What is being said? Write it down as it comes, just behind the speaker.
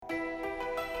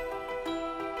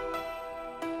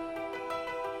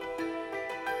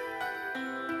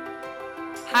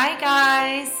Hi,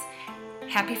 guys.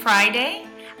 Happy Friday.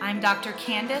 I'm Dr.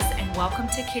 Candace, and welcome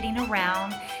to Kidding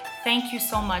Around. Thank you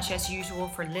so much, as usual,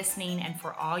 for listening and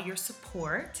for all your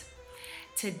support.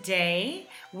 Today,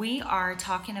 we are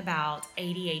talking about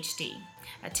ADHD,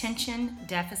 Attention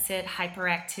Deficit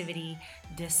Hyperactivity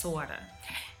Disorder.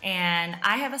 And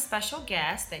I have a special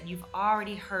guest that you've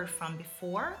already heard from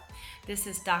before. This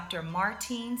is Dr.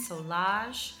 Martine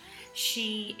Solage.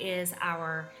 She is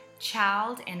our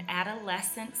child and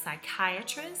adolescent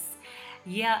psychiatrist,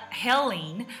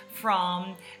 hailing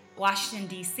from Washington,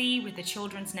 D.C. with the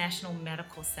Children's National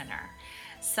Medical Center.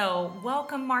 So,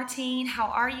 welcome, Martine. How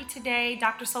are you today,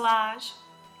 Dr. Solage?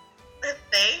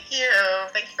 Thank you.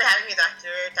 Thank you for having me,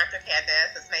 Dr.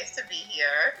 Candace. It's nice to be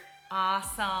here.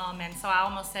 Awesome. And so I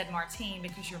almost said Martine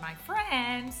because you're my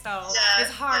friend. So Yes,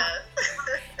 it's hard.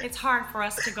 yes. It's hard for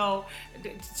us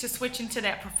to switch into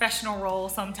that professional role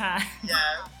sometimes.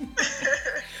 Yeah.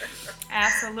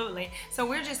 Absolutely. So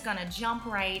we're just going to jump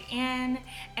right in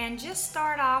and just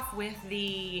start off with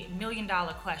the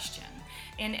 $1,000,000 question.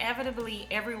 Inevitably,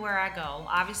 everywhere I go,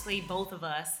 obviously both of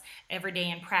us, every day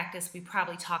in practice, we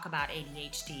probably talk about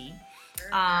ADHD.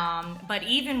 But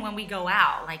even when we go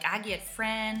out, like I get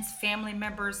friends, family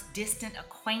members, distant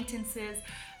acquaintances,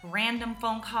 random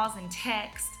phone calls and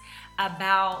texts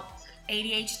about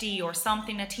ADHD or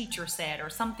something a teacher said or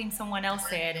something someone else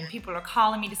said, and people are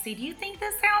calling me to see, do you think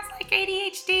this sounds like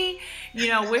ADHD?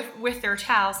 With their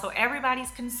child. So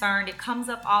everybody's concerned. It comes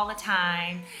up all the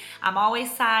time. I'm always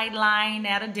sidelined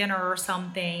at a dinner or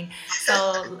something.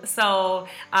 So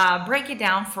break it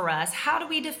down for us. How do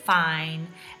we define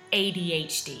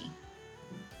ADHD?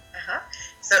 Uh-huh.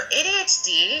 So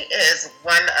ADHD is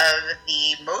one of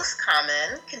the most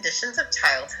common conditions of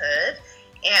childhood,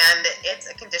 and it's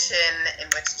a condition in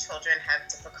which children have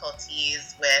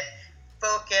difficulties with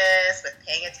focus, with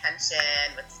paying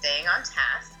attention, with staying on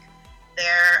task.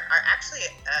 There are actually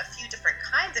a few different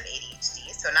kinds of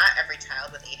ADHD, so not every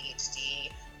child with ADHD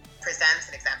presents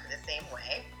in exactly the same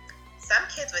way. Some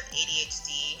kids with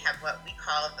ADHD have what we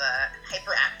call the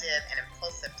hyperactive and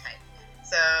impulsive type.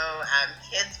 So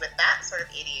kids with that sort of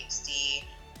ADHD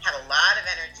have a lot of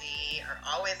energy, are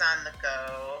always on the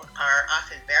go, are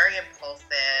often very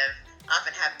impulsive,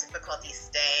 often have difficulty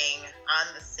staying on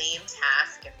the same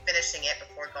task and finishing it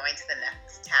before going to the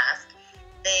next task.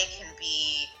 They can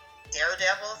be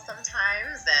daredevils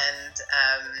sometimes, and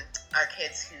are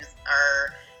kids who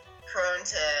are prone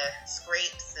to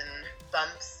scrapes and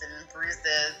bumps and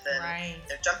bruises, and Right.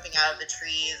 they're jumping out of the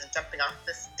trees and jumping off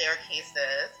the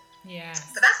staircases. Yes.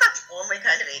 But that's not the only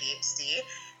kind of ADHD.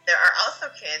 There are also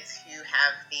kids who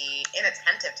have the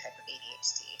inattentive type of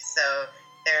ADHD. So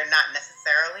they're not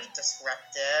necessarily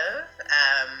disruptive,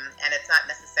 and it's not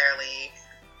necessarily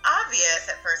obvious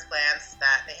at first glance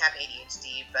that they have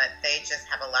ADHD, but they just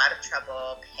have a lot of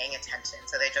trouble paying attention.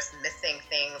 So they're just missing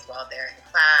things while they're in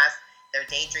class. They're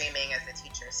daydreaming as the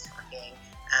teacher's talking,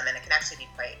 and it can actually be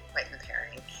quite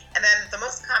impairing. And then the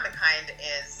most common kind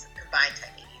is combined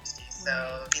type ADHD.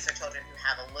 So these are children who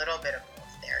have a little bit of both.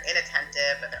 They're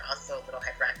inattentive, but they're also a little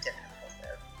hyperactive and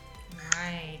impulsive.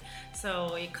 Right.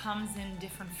 So it comes in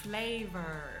different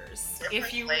flavors, Different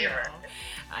if you flavors.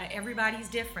 will. Everybody's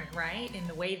different, right? In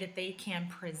the way that they can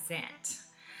present.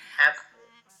 Absolutely.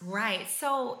 Right.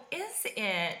 So is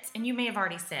it, and you may have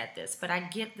already said this, but I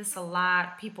get this a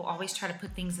lot. People always try to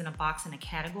put things in a box, in a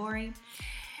category.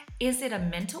 Is it a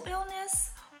mental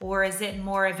illness? Or is it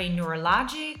more of a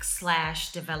neurologic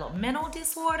 / developmental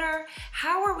disorder?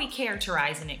 How are we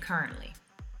characterizing it currently?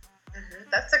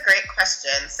 That's a great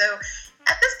question. So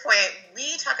at this point,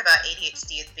 we talk about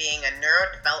ADHD as being a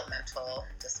neurodevelopmental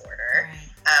disorder.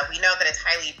 Right. We know that it's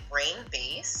highly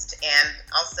brain-based and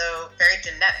also very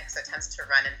genetic, so it tends to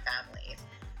run in families.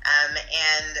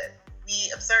 And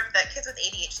we observed that kids with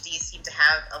ADHD seem to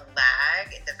have a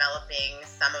lag in developing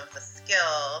some of the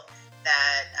skills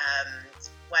that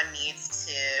one needs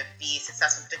to be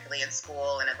successful, particularly in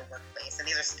school and in the workplace. And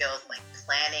these are skills like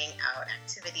planning out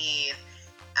activities,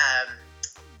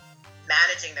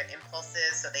 managing their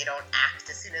impulses so they don't act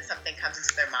as soon as something comes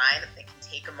into their mind, that they can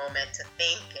take a moment to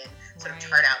think and sort of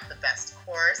chart out the best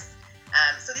course.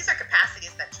 So these are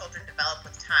capacities that children develop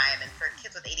with time, and for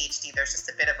kids with ADHD, there's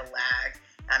just a bit of a lag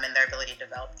in their ability to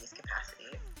develop these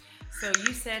capacities. So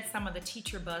you said some of the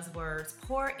teacher buzzwords: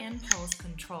 poor impulse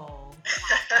control,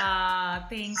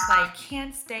 things like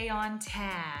can't stay on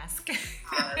task.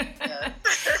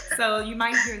 So you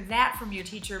might hear that from your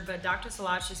teacher, but Dr.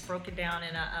 Solage just broke it down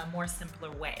in a more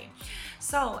simpler way.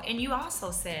 So, and you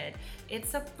also said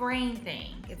it's a brain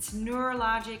thing. It's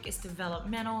neurologic, it's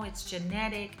developmental, it's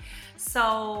genetic.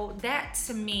 So that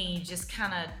to me just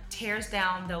kind of tears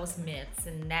down those myths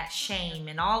and that shame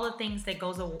and all the things that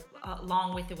goes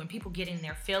along with it when people get in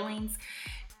their feelings.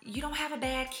 You don't have a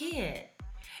bad kid.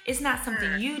 It's not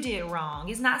something you did wrong.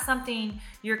 It's not something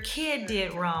your kid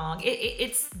did wrong.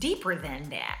 It's deeper than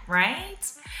that, right?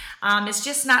 It's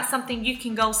just not something you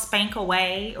can go spank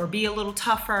away or be a little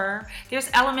tougher. There's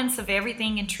elements of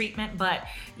everything in treatment, but,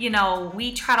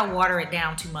 we try to water it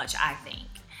down too much, I think.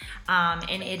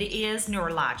 And it is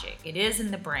neurologic. It is in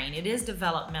the brain. It is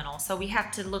developmental. So we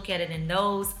have to look at it in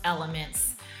those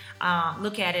elements,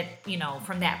 look at it,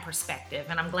 from that perspective.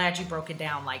 And I'm glad you broke it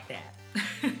down like that.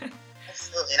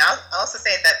 Absolutely. And I'll also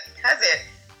say that because it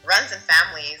runs in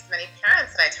families, many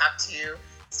parents that I talk to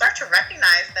start to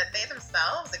recognize that they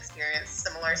themselves experienced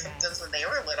similar symptoms when they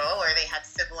were little, or they had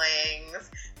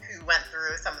siblings who went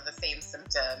through some of the same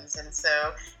symptoms. And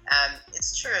so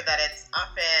it's true that it's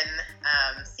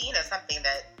often seen as something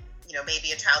that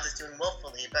maybe a child is doing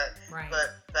willfully, but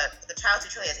the child who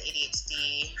truly has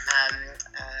ADHD,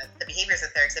 the behaviors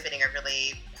that they're exhibiting are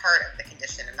really part of the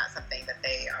condition and not something that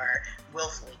they are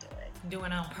willfully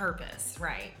doing on purpose.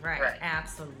 Right.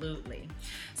 Absolutely.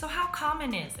 So how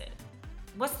common is it?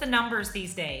 What's the numbers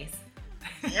these days?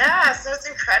 Yeah, so it's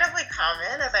incredibly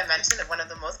common. As I mentioned, one of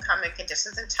the most common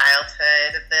conditions in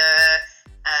childhood. The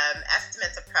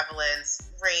estimates of prevalence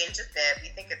range a bit. We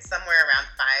think it's somewhere around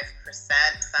 5%.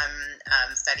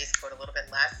 Some studies quote a little bit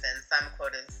less, and some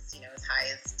quote as high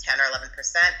as 10 or 11%.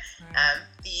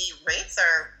 The rates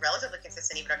are relatively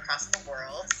consistent even across the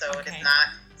world, so it is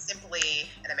not simply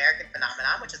an American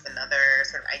phenomenon, which is another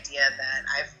sort of idea that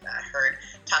I've heard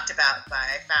talked about by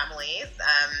families.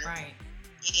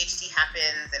 ADHD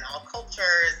happens in all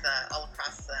cultures, all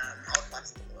across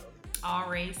the globe. All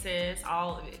races,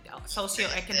 all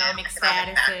socioeconomic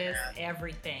statuses,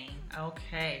 everything.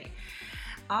 Okay.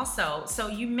 Also, so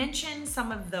you mentioned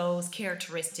some of those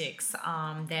characteristics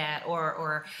that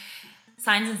or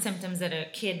signs and symptoms that a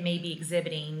kid may be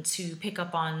exhibiting to pick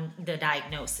up on the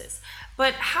diagnosis.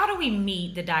 But how do we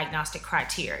meet the diagnostic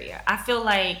criteria? I feel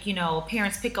like,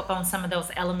 parents pick up on some of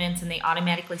those elements and they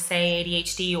automatically say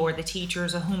ADHD, or the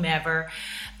teachers or whomever.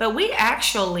 But we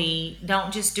actually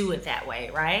don't just do it that way,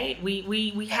 right?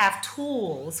 We have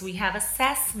tools, we have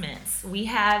assessments, we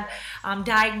have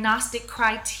diagnostic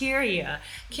criteria.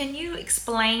 Can you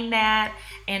explain that?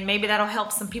 And maybe that'll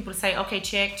help some people to say, okay,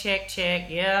 check.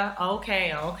 Yeah,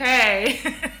 okay.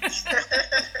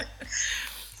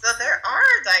 So there are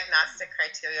diagnostic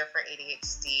criteria for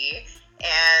ADHD,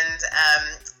 and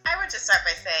I would just start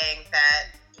by saying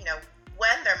that,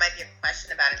 when there might be a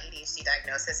question about an ADHD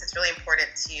diagnosis, it's really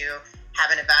important to have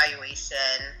an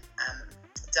evaluation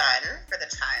done for the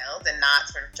child and not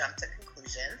sort of jump to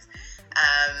conclusions.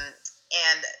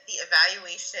 And the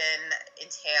evaluation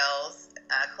entails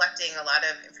collecting a lot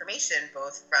of information,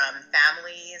 both from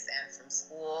families and from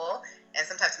school, and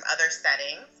sometimes from other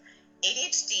settings.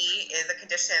 ADHD is a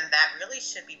condition that really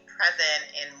should be present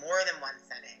in more than one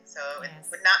setting. So it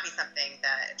would not be something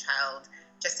that a child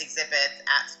just exhibits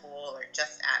at school or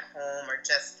just at home or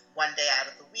just one day out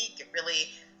of the week. It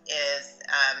really is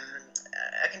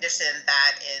a condition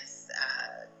that is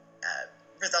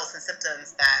results in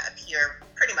symptoms that appear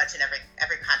pretty much in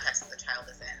every context that the child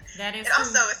is in. That is it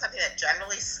also is something that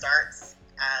generally starts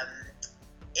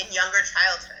in younger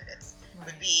childhood. It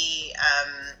would be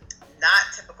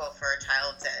not typical for a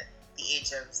child at the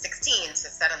age of 16 to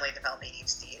suddenly develop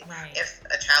ADHD. If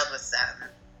a child was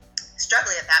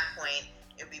struggling at that point,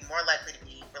 it would be more likely to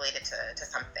be related to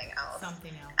something else.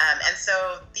 And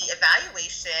so the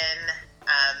evaluation,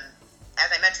 as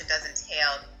I mentioned, does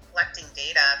entail collecting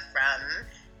data from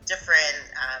different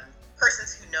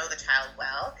persons who know the child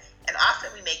well. And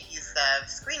often we make use of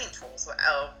screening tools,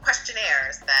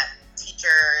 questionnaires that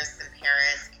teachers and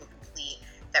parents can complete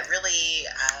that really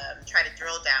try to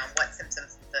drill down what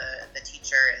symptoms the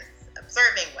teacher is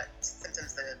observing, what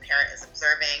symptoms the parent is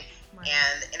observing.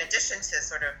 And in addition to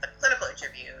sort of the clinical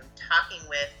interview, talking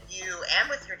with you and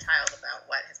with your child about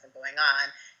what has been going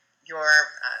on, your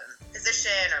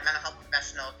physician or mental health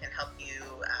professional can help you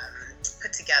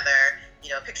put together,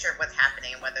 a picture of what's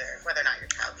happening and whether or not your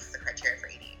child meets the criteria for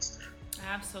ADHD.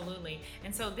 Absolutely.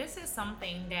 And so this is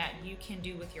something that you can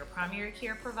do with your primary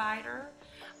care provider.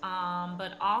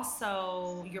 But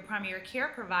also your primary care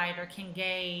provider can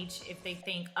gauge if they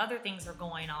think other things are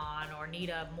going on or need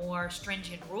a more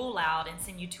stringent rule out and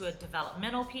send you to a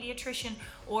developmental pediatrician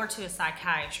or to a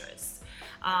psychiatrist.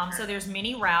 So there's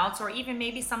many routes, or even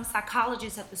maybe some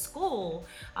psychologists at the school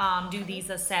do these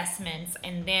assessments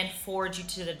and then forward you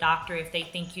to the doctor if they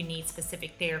think you need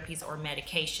specific therapies or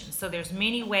medications. So there's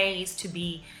many ways to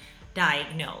be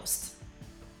diagnosed.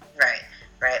 Right,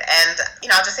 right. And,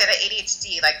 I'll just say that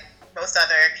ADHD, like most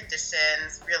other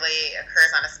conditions, really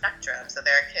occurs on a spectrum. So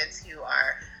there are kids who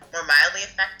are more mildly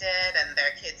affected, and there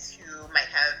are kids who might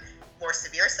have more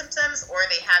severe symptoms, or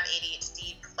they have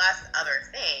ADHD plus other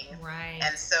things. Right.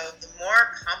 And so the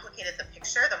more complicated the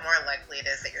picture, the more likely it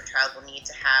is that your child will need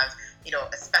to have,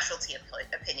 a specialty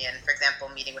opinion, for example,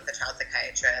 meeting with a child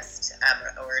psychiatrist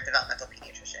or a developmental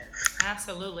pediatrician.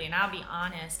 Absolutely. And I'll be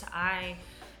honest,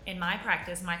 in my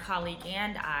practice, my colleague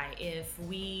and I, if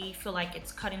we feel like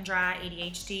it's cut and dry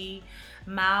ADHD,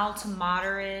 mild to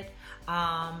moderate,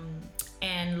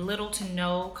 and little to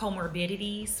no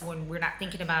comorbidities, when we're not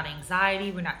thinking about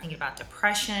anxiety, we're not thinking about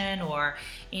depression or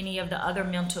any of the other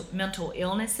mental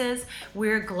illnesses,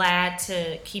 we're glad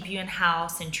to keep you in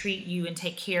house and treat you and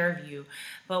take care of you.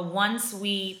 But once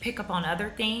we pick up on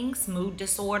other things, mood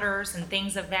disorders and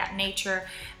things of that nature,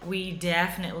 we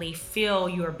definitely feel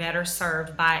you're better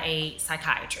served by a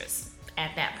psychiatrist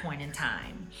at that point in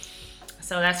time.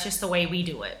 So that's just the way we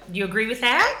do it. Do you agree with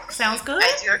that? Sounds good?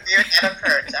 I do agree with that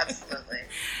approach, absolutely.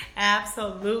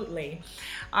 Absolutely.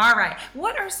 All right.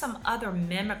 What are some other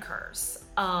mimickers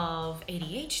of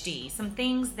ADHD? Some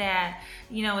things that,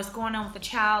 is going on with the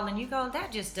child and you go,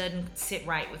 that just doesn't sit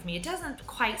right with me. It doesn't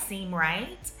quite seem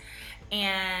right.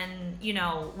 And,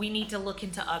 we need to look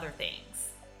into other things.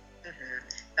 Mm-hmm.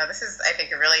 Now, this is, I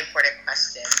think, a really important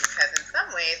question, because in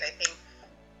some ways, I think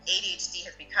ADHD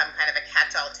has become kind of a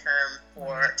catch-all term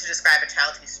to describe a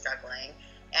child who's struggling.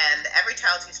 And every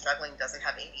child who's struggling doesn't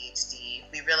have ADHD.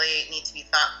 We really need to be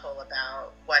thoughtful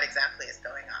about what exactly is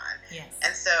going on. Yes.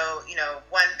 And so,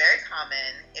 one very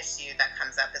common issue that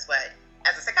comes up is what,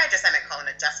 as a psychiatrist, I might call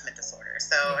an adjustment disorder.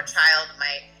 So a child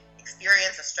might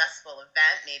experience a stressful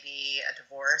event, maybe a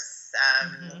divorce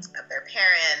of their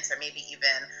parents, or maybe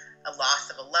even a loss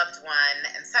of a loved one,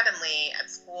 and suddenly at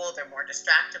school they're more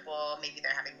distractible, maybe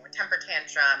they're having more temper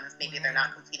tantrums, maybe they're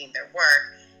not completing their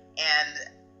work. And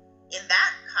in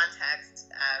that context,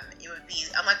 it would be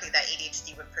unlikely that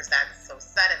ADHD would present so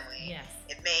suddenly. Yes.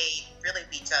 It may really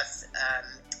be just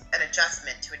an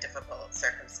adjustment to a difficult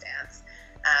circumstance.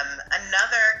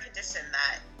 Another condition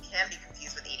that can be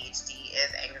confused with ADHD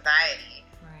is anxiety.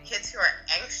 Right. Kids who are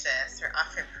anxious are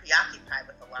often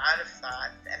preoccupied with a lot of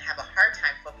thoughts and have a hard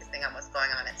time focusing on what's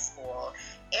going on at school,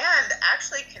 and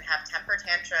actually can have temper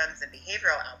tantrums and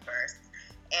behavioral outbursts.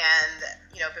 And,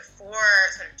 before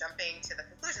sort of jumping to the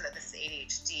conclusion that this is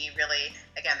ADHD, really,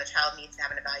 again, the child needs to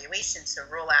have an evaluation to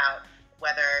rule out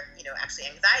whether, actually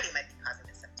anxiety might be causing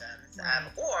the symptoms,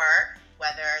 or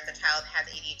whether the child has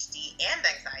ADHD and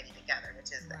anxiety together,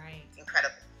 which is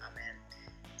incredibly common.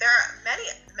 There are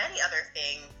many other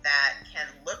things that can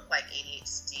look like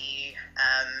ADHD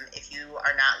if you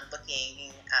are not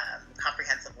looking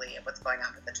comprehensively at what's going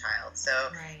on with the child. So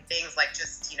things like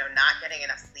just not getting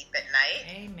enough sleep at night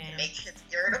can make kids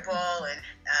irritable and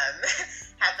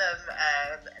have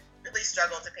them really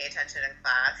struggle to pay attention in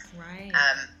class. Right.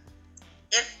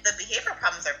 If the behavioral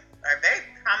problems are very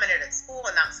prominent at school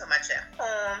and not so much at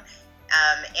home,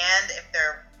 and if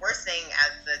they're worsening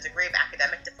as the degree of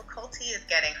academic difficulty is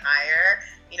getting higher,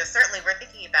 certainly we're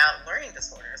thinking about learning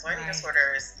disorders. Learning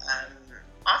disorders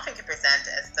often can present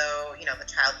as though, the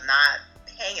child's not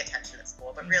paying attention at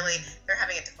school, but really they're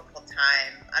having a difficult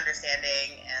time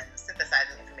understanding and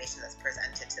synthesizing information that's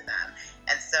presented to them.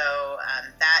 And so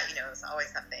that, is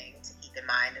always something to keep in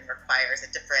mind, and requires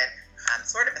a different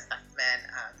sort of assessment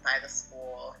by the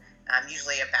school,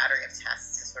 usually a battery of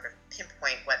tests to sort of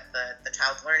pinpoint what the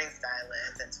child's learning style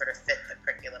is and sort of fit the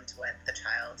curriculum to what the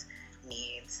child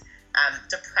needs.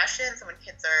 Depression, so when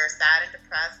kids are sad and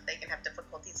depressed, they can have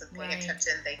difficulties with paying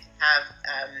attention. They can have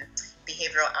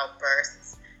behavioral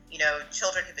outbursts.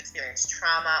 Children who've experienced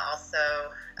trauma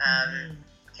also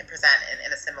can present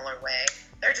in a similar way.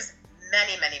 There are just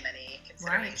many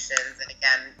considerations. And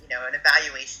again, an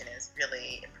evaluation is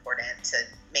really important to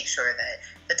make sure that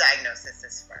the diagnosis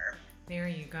is firm. There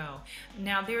you go.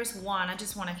 Now there's one, I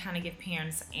just want to kind of give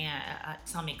parents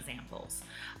some examples.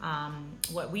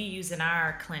 What we use in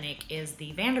our clinic is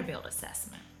the Vanderbilt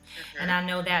assessment. And I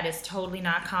know that is totally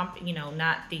not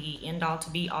not the end all to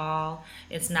be all.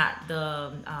 It's not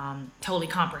the totally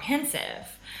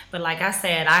comprehensive. But like I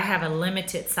said, I have a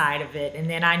limited side of it, and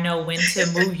then I know when to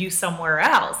move you somewhere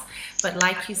else. But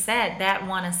like you said, that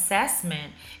one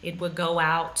assessment, it would go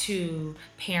out to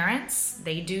parents.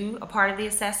 They do a part of the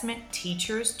assessment.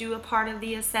 Teachers do a part of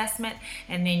the assessment,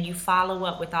 and then you follow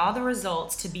up with all the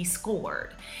results to be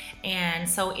scored. And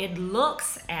so it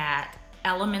looks at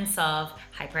elements of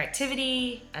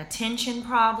hyperactivity, attention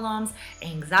problems,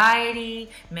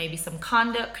 anxiety, maybe some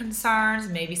conduct concerns,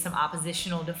 maybe some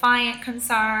oppositional defiant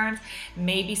concerns,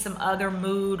 maybe some other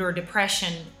mood or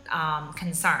depression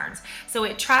concerns. So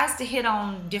it tries to hit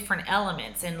on different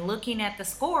elements, and looking at the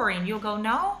scoring, you'll go,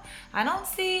 no, I don't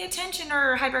see attention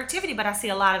or hyperactivity, but I see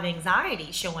a lot of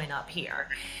anxiety showing up here.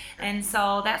 And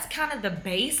so that's kind of the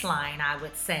baseline, I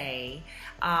would say,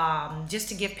 just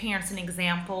to give parents an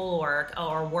example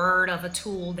or word of a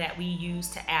tool that we use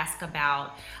to ask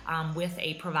about with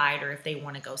a provider if they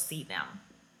want to go see them.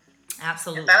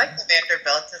 Absolutely. I like the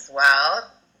Vanderbilt as well,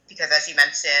 because as you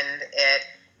mentioned, it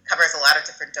covers a lot of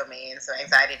different domains, so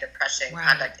anxiety, depression, Right.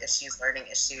 conduct issues, learning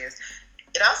issues.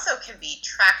 It also can be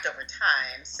tracked over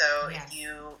time. So Yes. if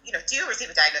you do receive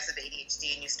a diagnosis of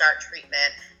ADHD and you start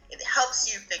treatment, it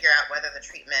helps you figure out whether the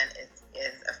treatment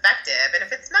is effective. And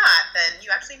if it's not, then you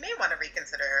actually may want to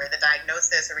reconsider the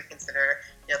diagnosis or reconsider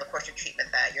the course of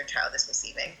treatment that your child is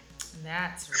receiving.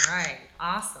 That's right.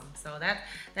 Awesome. So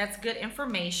that's good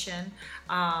information,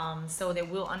 so that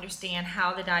we'll understand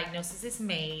how the diagnosis is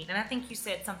made. And I think you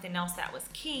said something else that was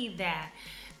key, that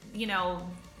you know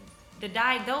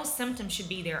those symptoms should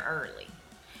be there early.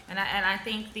 And I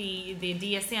think the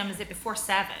DSM, is it before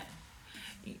 7?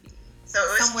 So it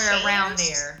was Somewhere changed. around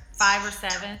there, 5 or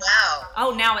 7. Wow.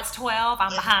 Oh, now it's 12.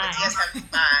 I'm behind. The DSM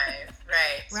 5.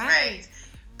 Right. Right.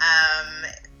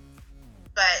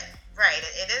 But right,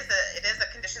 it is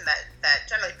a condition that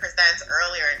generally presents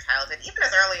earlier in childhood, even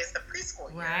as early as the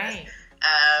preschool years. Right.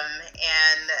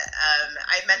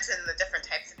 I mentioned the different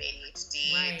types of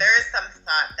ADHD. Right. There is some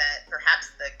thought that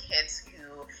perhaps the kids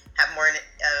who have more of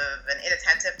an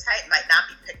inattentive type might not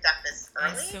be picked up as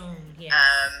early. Soon, yes.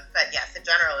 But yes, in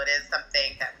general, it is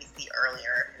something that we see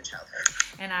earlier in childhood.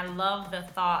 And I love the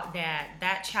thought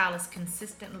that child is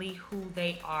consistently who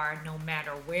they are no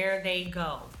matter where they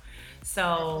go.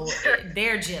 So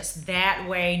they're just that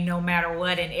way no matter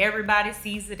what, and everybody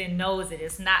sees it and knows it.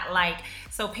 It's not like,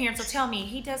 so parents will tell me,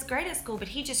 he does great at school, but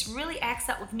he just really acts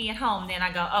up with me at home. Then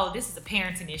I go, oh, this is a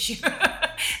parenting issue.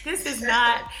 This is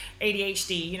not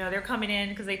ADHD. They're coming in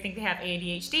because they think they have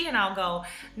ADHD, and I'll go,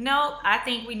 no, I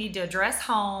think we need to address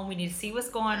home. We need to see what's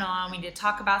going on. We need to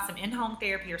talk about some in-home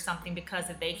therapy or something, because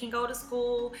if they can go to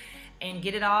school and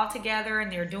get it all together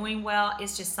and they're doing well,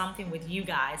 it's just something with you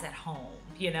guys at home.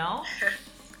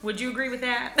 Would you agree with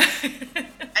that?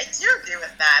 I do agree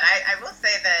with that. I will say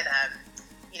that,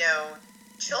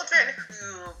 children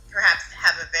who perhaps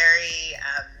have a very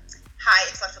high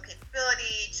intellectual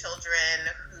capability, children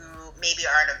who maybe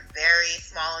are in a very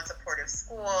small and supportive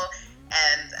school,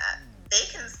 and they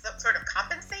can sort of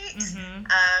compensate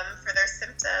for their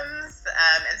symptoms.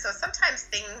 And so sometimes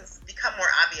things become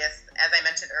more obvious, as I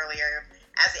mentioned earlier,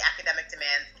 as the academic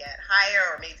demands get higher,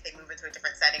 or maybe they move into a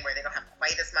different setting where they don't have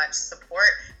quite as much support,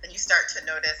 then you start to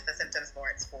notice the symptoms more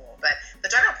at school. But the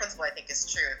general principle, I think, is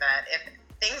true, that if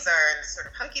things are sort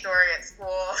of hunky-dory at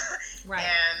school, right,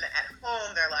 and at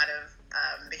home there are a lot of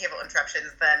behavioral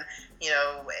interruptions, then,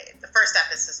 the first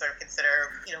step is to sort of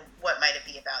consider, what might it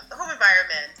be about the home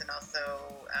environment, and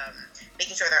also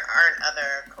making sure there aren't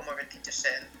other comorbid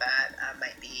conditions that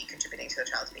might be contributing to the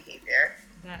child's behavior.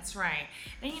 That's right.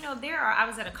 And I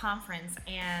was at a conference,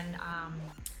 and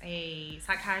a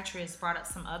psychiatrist brought up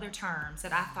some other terms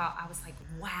that I was like,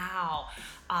 wow,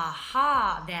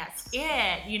 aha, that's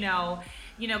it,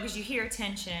 because you hear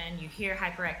attention, you hear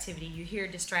hyperactivity, you hear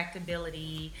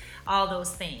distractibility, all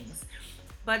those things.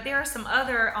 But there are some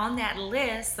other on that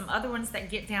list, some other ones that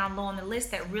get down low on the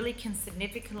list that really can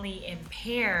significantly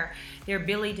impair their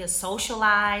ability to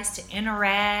socialize, to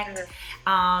interact,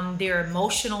 their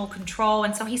emotional control.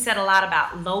 And so he said a lot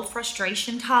about low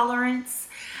frustration tolerance,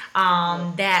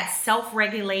 that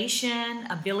self-regulation,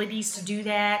 abilities to do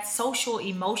that, social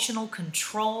emotional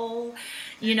control.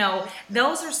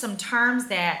 Those are some terms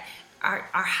that are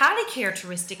highly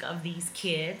characteristic of these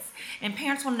kids, and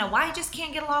parents want to know why he just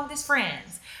can't get along with his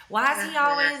friends. Why is he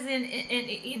always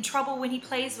in trouble when he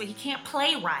plays? He can't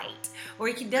play right, or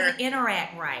he doesn't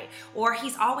interact right, or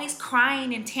he's always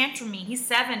crying and tantruming. He's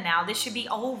 7 now. This should be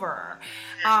over.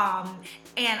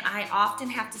 And I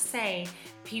often have to say,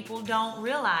 people don't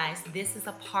realize this is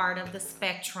a part of the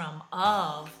spectrum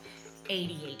of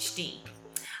ADHD.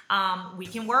 We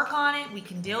can work on it, we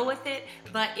can deal with it,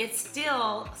 but it's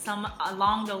still some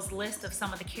along those lists of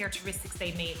some of the characteristics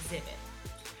they may exhibit.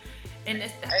 And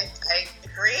I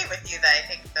agree with you that I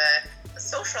think the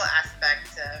social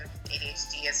aspect of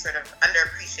ADHD is sort of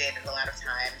underappreciated a lot of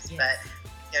times. Yes.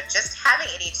 But just having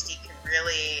ADHD can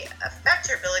really affect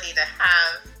your ability to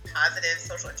have positive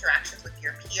social interactions with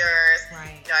your peers.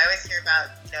 Right. I always hear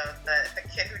about the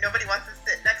kid who nobody wants to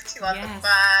sit next to on the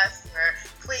bus, or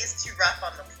plays too rough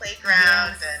on the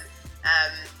playground,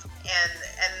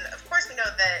 and of course we know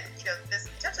that this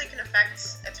potentially can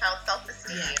affect a child's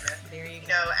self-esteem. Yes, there you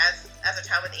go. As a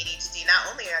child with ADHD, not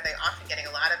only are they often getting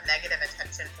a lot of negative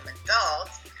attention from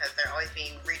adults because they're always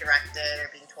being redirected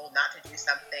or being told not to do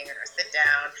something or sit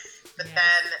down, but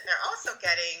then they're also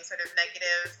getting sort of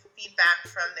negative feedback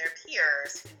from their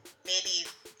peers who maybe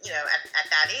at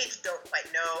that age don't quite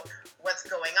know what's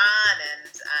going on, and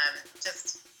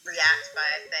just react by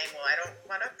saying, well, I don't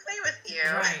want to play with you.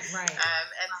 Right.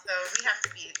 And so we have to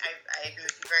be, I agree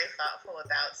with you, very thoughtful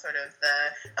about sort of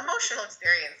the emotional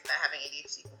experience that having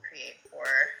ADHD can create for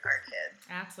our kids.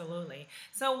 Absolutely.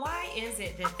 So why is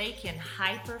it that they can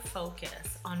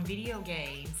hyper-focus on video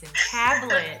games and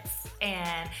tablets?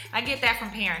 And I get that from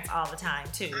parents all the time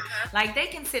too. Like they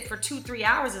can sit for 2-3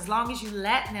 hours as long as you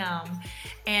let them,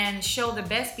 and show the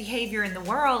best behavior in the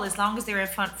world as long as they're in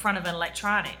front of an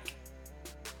electronic.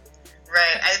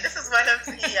 Right. This is one of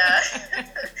the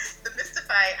the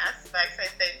mystifying aspects, I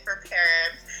think, for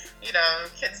parents.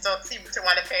 Kids don't seem to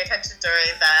want to pay attention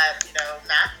during that,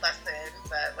 math lesson,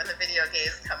 but when the video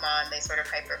games come on, they sort of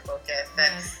hyper-focus.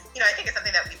 And, I think it's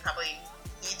something that we probably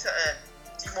need to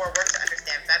do more work to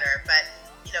understand better. But,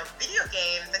 video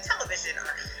games and television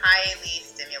are highly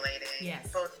stimulating,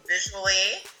 both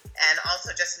visually and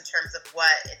also just in terms of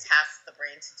what it tasks the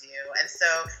brain to do. And so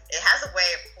it has a way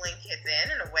of pulling kids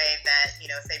in a way that,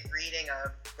 say, reading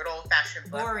a good old-fashioned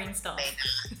book. Boring stuff.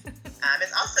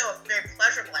 It's also a very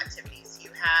pleasurable activity. So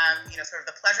you have, sort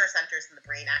of the pleasure centers in the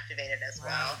brain activated as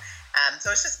well.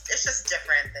 So it's just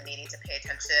different than needing to pay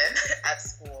attention at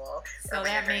school. So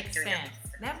that makes sense.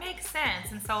 That makes sense.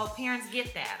 And so parents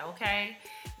get that, okay?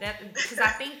 Because I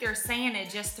think they're saying it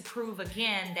just to prove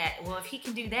again that, well, if he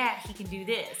can do that, he can do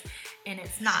this. And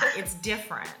it's not. It's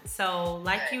different. So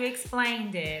like you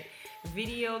explained it,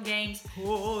 video games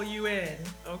pull you in,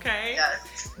 okay?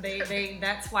 Yes. They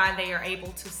that's why they are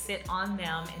able to sit on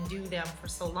them and do them for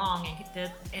so long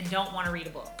and don't want to read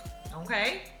a book,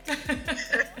 okay?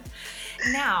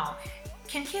 Now,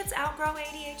 can kids outgrow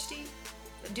ADHD?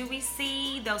 Do we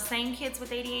see those same kids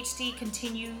with ADHD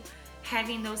continue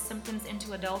having those symptoms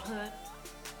into adulthood?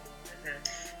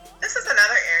 This is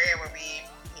another area where we,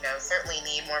 certainly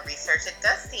need more research. It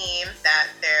does seem that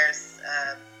there's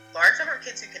a large number of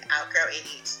kids who can outgrow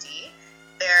ADHD.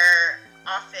 There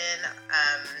often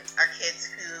are kids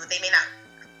who they may not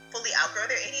fully outgrow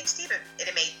their ADHD, but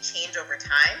it may change over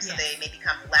time. So they may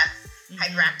become less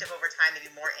hyperactive over time,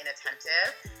 maybe more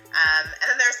inattentive. And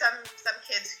then there are some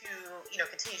kids who,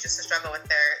 continue just to struggle with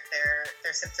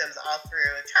their symptoms all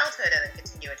through childhood and then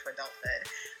continue into adulthood.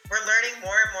 We're learning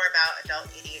more and more about adult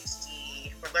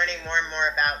ADHD. We're learning more and more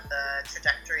about the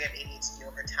trajectory of ADHD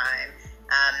over time.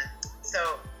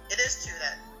 So it is true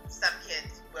that some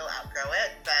kids will outgrow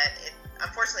it, but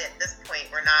unfortunately at this point,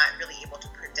 we're not really able to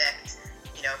predict,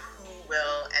 who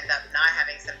will end up not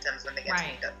having symptoms when they get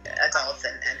to be adults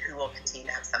and who will continue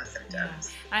to have some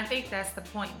symptoms. I think that's the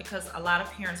point, because a lot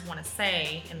of parents want to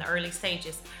say in the early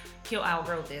stages, he'll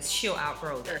outgrow this, she'll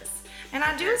outgrow this. And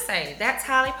I do say that's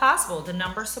highly possible. The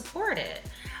numbers support it.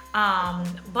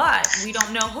 But we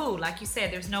don't know who. Like you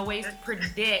said, there's no way to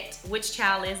predict which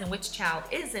child is and which child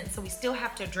isn't. So we still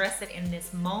have to address it in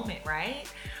this moment, right?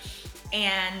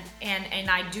 And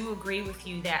I do agree with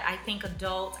you that I think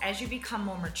adults, as you become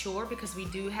more mature, because we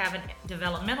do have a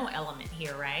developmental element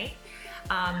here, right?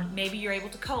 Maybe you're able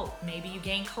to cope. Maybe you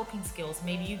gain coping skills.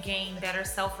 Maybe you gain better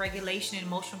self-regulation and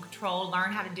emotional control,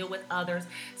 learn how to deal with others.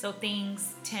 So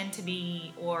things tend to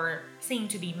be or seem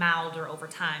to be milder over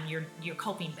time. You're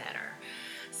coping better.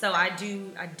 So I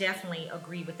definitely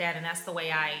agree with that. And that's the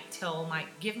way I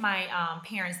give my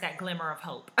parents that glimmer of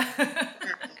hope.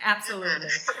 Absolutely.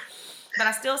 But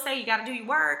I still say you got to do your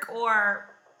work, or,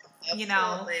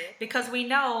 because we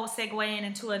know, segueing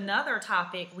into another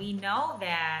topic, we know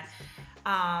that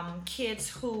kids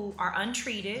who are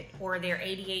untreated, or their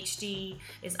ADHD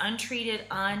is untreated,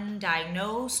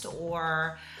 undiagnosed,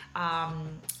 or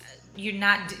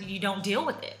you don't deal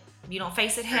with it. You don't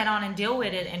face it head on and deal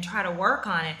with it and try to work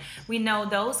on it. We know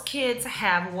those kids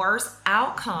have worse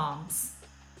outcomes,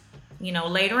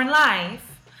 later in life,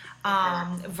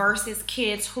 versus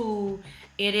kids who,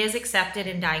 it is accepted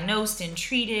and diagnosed and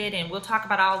treated, and we'll talk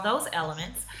about all those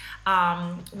elements.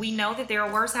 We know that there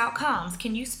are worse outcomes.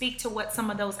 Can you speak to what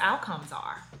some of those outcomes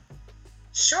are?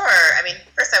 Sure. I mean,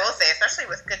 first I will say, especially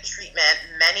with good treatment,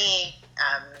 many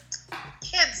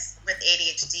kids with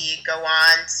ADHD go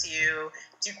on to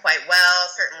do quite well,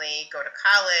 certainly go to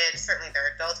college. Certainly there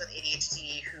are adults with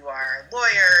ADHD who are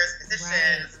lawyers,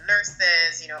 physicians, right,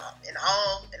 nurses, in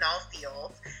all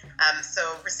fields.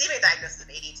 So receiving a diagnosis of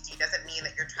ADHD doesn't mean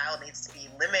that your child needs to be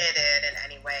limited in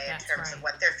any way. That's in terms of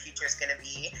what their future is going to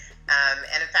be.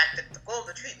 And in fact, the goal of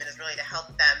the treatment is really to help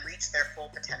them reach their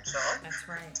full potential. That's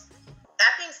right.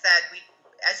 That being said,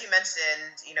 as you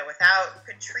mentioned, without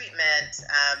good treatment,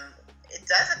 it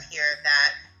does appear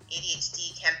that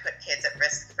ADHD can put kids at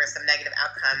risk for some negative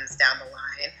outcomes down the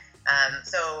line.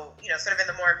 So, sort of in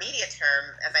the more immediate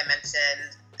term, as I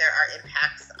mentioned, there are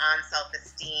impacts on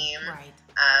self-esteem, right,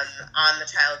 on the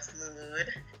child's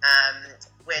mood,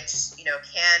 which,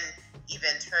 can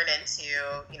even turn into,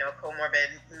 a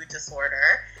comorbid mood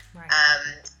disorder. Right.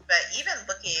 But even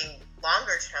looking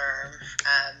longer term,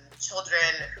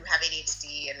 children who have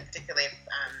ADHD, and particularly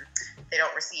if they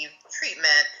don't receive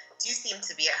treatment, do seem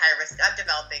to be at higher risk of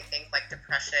developing things like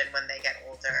depression when they get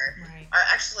older, right, are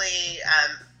actually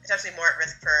potentially more at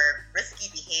risk for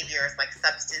risky behaviors like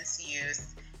substance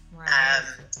use, right,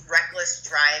 reckless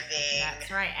driving, that's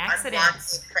right,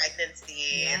 accidents, unwanted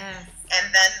pregnancies. Yes.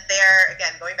 And then they're,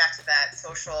 again, going back to that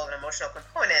social and emotional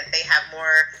component, they have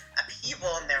more upheaval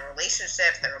in their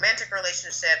relationships, their romantic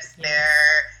relationships, yes, their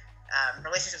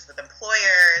relationships with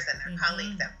employers and their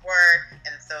colleagues at work,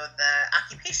 and so the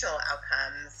occupational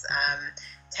outcomes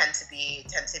tend to be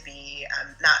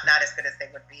not as good as they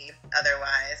would be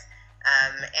otherwise,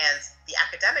 and the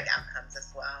academic outcomes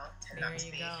as well tend not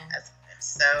to be as good.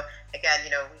 So again,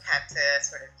 we have to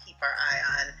sort of keep our eye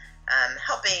on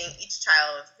helping each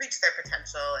child reach their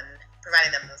potential and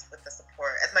providing them with the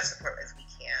support, as much support as we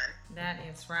can. That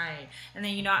is right. And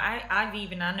then,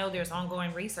 I know there's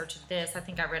ongoing research of this. I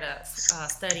think I read a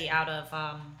study out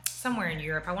of somewhere in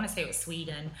Europe. I want to say it was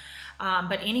Sweden.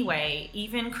 But anyway,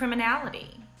 even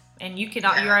criminality. And you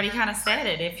already kind of said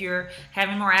it. If you're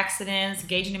having more accidents,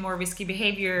 engaging in more risky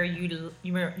behavior,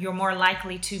 you're more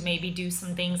likely to maybe do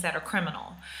some things that are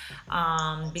criminal,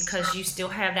 because you still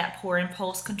have that poor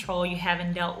impulse control. You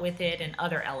haven't dealt with it and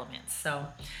other elements. So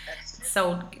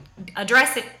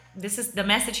address it. This is the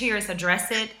message here: is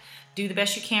address it. Do the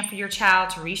best you can for your child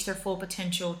to reach their full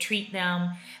potential. Treat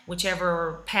them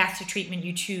whichever path to treatment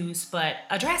you choose, but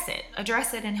address it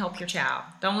and help your child.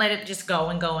 Don't let it just go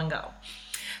and go and go.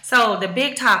 So the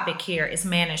big topic here is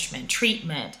management,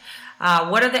 treatment.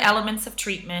 What are the elements of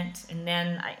treatment? And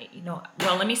then,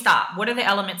 let me stop. What are the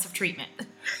elements of treatment?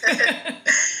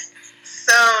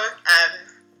 So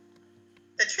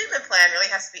the treatment plan really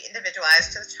has to be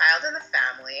individualized to the child and the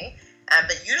family,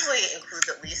 but usually it includes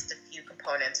at least a few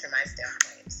components from my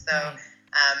standpoint. So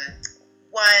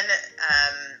one,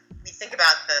 we think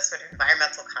about the sort of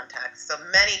environmental context. So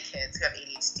many kids who have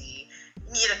ADHD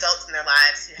need adults in their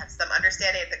lives who have some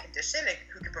understanding of the condition and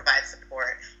who can provide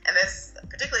support. And this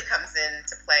particularly comes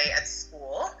into play at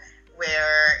school,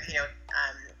 where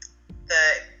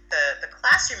the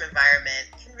classroom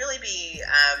environment can really be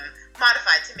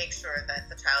modified to make sure that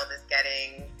the child is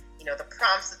getting the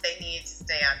prompts that they need to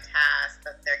stay on task,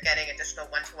 that they're getting additional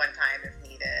one-to-one time if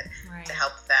needed, right, to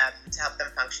help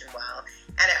them function well.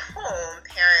 And at home,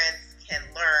 parents can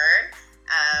learn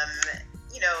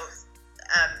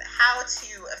how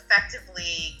to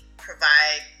effectively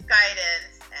provide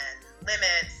guidance and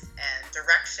limits and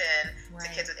direction, right,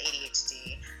 to kids with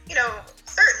ADHD.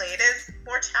 Certainly it is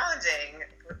more challenging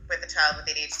with a child with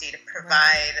ADHD to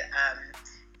provide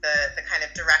the kind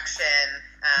of direction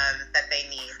that they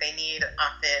need. They need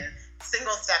often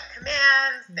single-step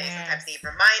commands. They sometimes need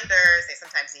reminders. They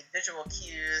sometimes need visual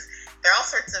cues. There are all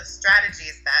sorts of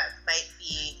strategies that might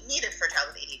be needed for a child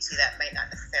with ADHD that might not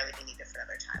necessarily be needed for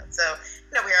another child. So,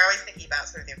 we are always thinking about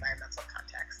sort of the environmental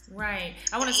context. Right.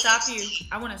 I want to stop you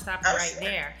right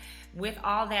there. With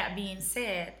all that being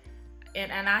said,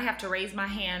 and I have to raise my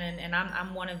hand, and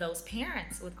I'm one of those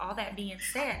parents. With all that being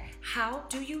said, how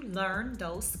do you learn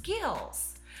those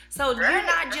skills? So you're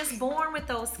not just born with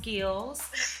those skills.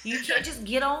 You can't just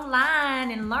get online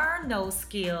and learn those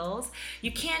skills.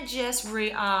 You can't just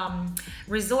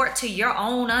resort to your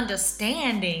own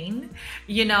understanding,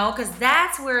 because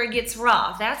that's where it gets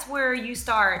rough. That's where you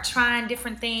start trying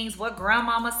different things, what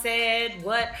grandmama said,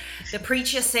 what the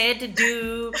preacher said to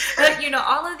do,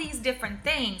 all of these different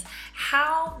things.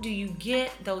 How do you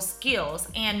get those skills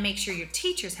and make sure your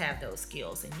teachers have those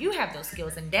skills and you have those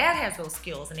skills and dad has those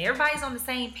skills and everybody's on the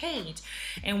same page,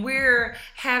 and we're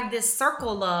have this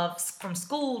circle of from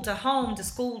school to home to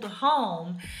school to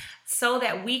home, so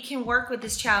that we can work with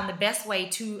this child in the best way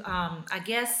to I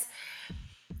guess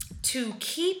to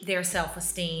keep their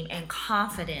self-esteem and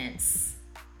confidence,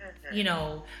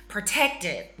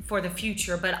 protected for the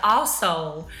future, but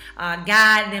also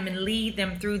guide them and lead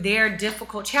them through their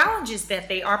difficult challenges that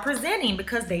they are presenting,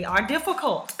 because they are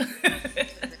difficult.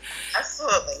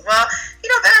 Absolutely. Well,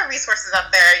 there are resources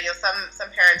out there. Some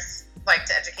parents like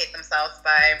to educate themselves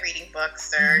by reading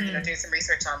books or doing some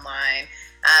research online.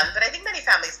 But I think many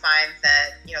families find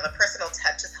that the personal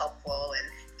touch is helpful, and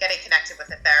getting connected with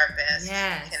a therapist who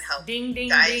can help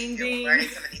guide you learning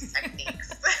some of these techniques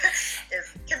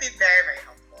can be very, very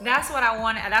helpful. That's what I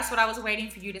wanted. That's what I was waiting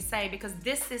for you to say, because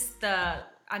this is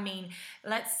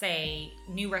let's say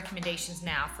new recommendations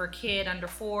now for a kid under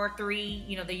 4,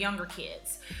 3, the younger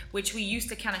kids, which we used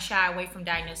to kind of shy away from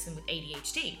diagnosing with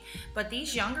ADHD. But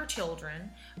these younger children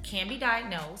can be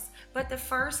diagnosed, but the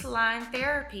first line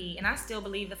therapy, and I still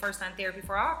believe the first line therapy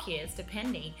for all kids,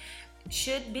 depending,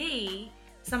 should be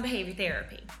some behavior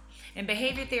therapy. And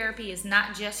behavior therapy is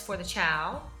not just for the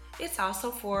child, it's also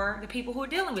for the people who are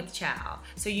dealing with the child,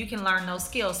 so you can learn those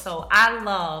skills. So I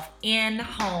love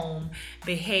in-home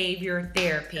behavior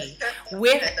therapy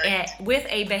with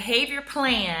a behavior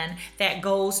plan that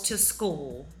goes to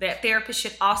school. That therapists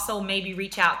should also maybe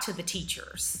reach out to the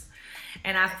teachers.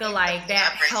 And I feel like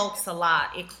that helps a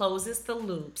lot. It closes the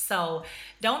loop. So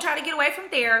don't try to get away from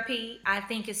therapy. I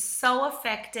think it's so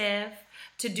effective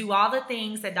to do all the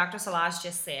things that Dr. Szilagyi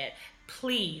just said.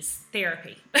 Please,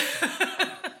 therapy.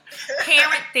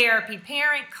 Parent therapy,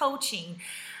 parent coaching,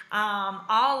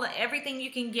 everything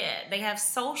you can get. They have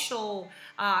social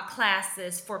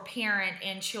classes for parent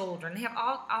and children. They have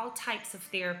all types of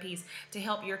therapies to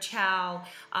help your child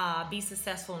be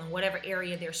successful in whatever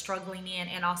area they're struggling in,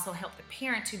 and also help the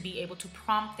parent to be able to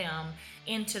prompt them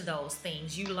into those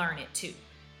things. You learn it too.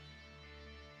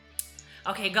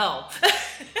 Okay, go.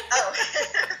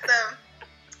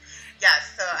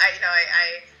 So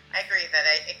I agree that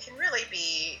it can really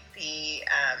be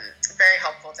very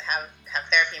helpful to have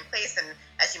therapy in place, and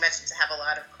as you mentioned, to have a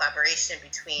lot of collaboration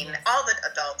between all the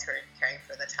adults who are caring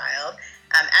for the child.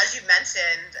 As you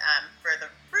mentioned, for the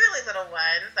really little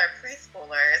ones, our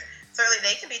preschoolers, certainly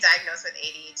they can be diagnosed with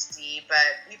ADHD,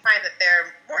 but we find that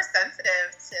they're more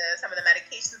sensitive to some of the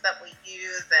medications that we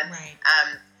use, and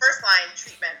first line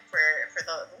treatment for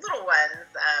the little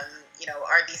ones,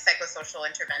 are these psychosocial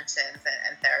interventions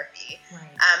and therapy.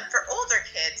 For older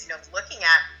kids, looking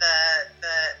at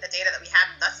the data that we have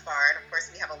thus far, and of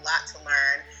course we have a lot to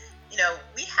learn,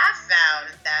 we have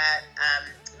found that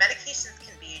medications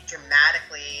can be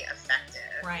dramatically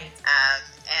effective.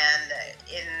 And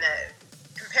in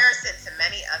comparison to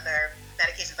many other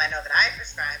medications I know that I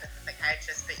prescribe as a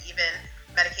psychiatrist, but even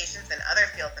medications in other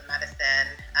fields of medicine,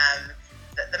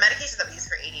 the medications that we use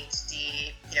for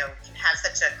ADHD, can have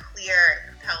such a clear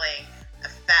and compelling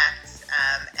effect,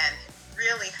 and can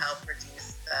really help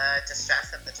reduce the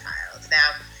distress of the child.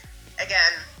 Now,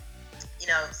 again,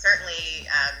 certainly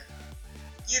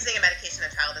using a medication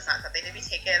in a child is not something to be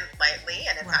taken lightly,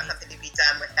 and it's not something to be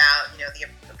done without, the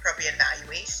appropriate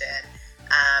evaluation.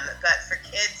 But for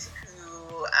kids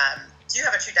who do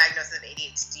have a true diagnosis of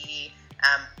ADHD,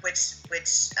 which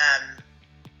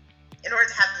in order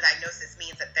to have the diagnosis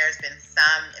means that there's been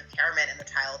some impairment in the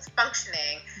child's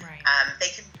functioning, they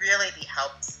can really be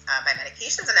helped by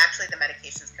medications, and actually the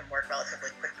medications can work relatively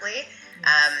quickly.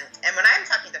 And when I'm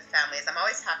talking to families, I'm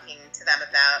always talking to them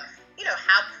about,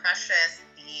 how precious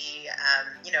a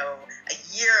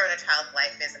year in a child's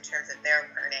life is in terms of their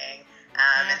learning,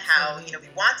 and how, we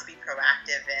want to be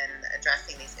proactive in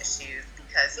addressing these issues,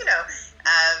 because,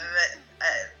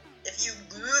 if you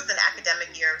lose an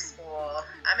academic year of school,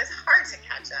 it's hard to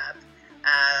catch up.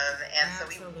 And so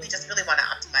we just really want to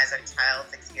optimize our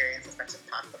child's experience as much as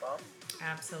possible.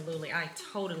 Absolutely. I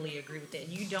totally agree with that.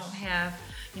 You don't have,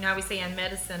 I always say in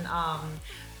medicine,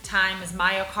 time is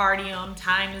myocardium,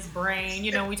 time is brain.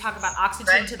 We talk about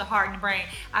oxygen to the heart and the brain.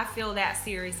 I feel that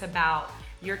serious about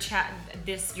your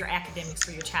your academics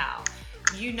for your child.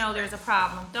 There's a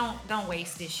problem. Don't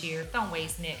waste this year. Don't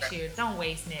waste next year. Don't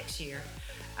waste next year.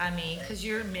 Because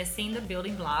you're missing the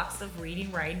building blocks of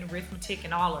reading, writing, arithmetic,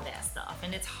 and all of that stuff,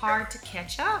 and it's hard to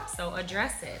catch up. So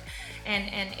address it,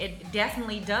 and it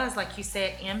definitely does, like you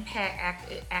said,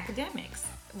 impact academics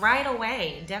right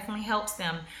away. It definitely helps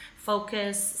them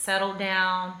focus, settle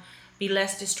down, be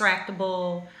less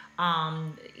distractible,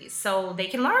 so they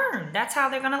can learn. That's how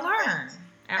they're going to learn.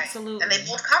 Right. Absolutely. And they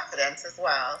build confidence as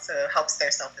well, so it helps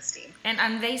their self-esteem.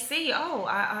 And they see,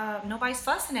 oh, nobody's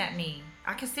fussing at me.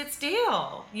 I can sit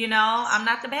still. I'm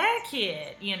not the bad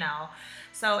kid.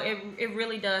 So it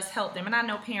really does help them. And I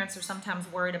know parents are sometimes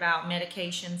worried about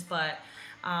medications, but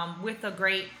with a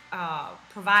great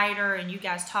provider and you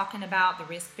guys talking about the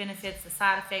risk benefits, the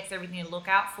side effects, everything to look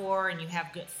out for, and you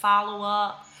have good follow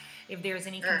up. If there's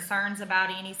any concerns about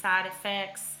any side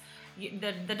effects,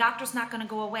 the doctor's not going to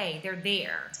go away. They're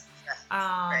there.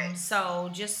 Right. So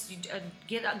just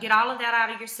get all of that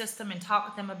out of your system and talk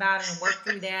with them about it and work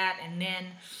through that,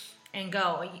 and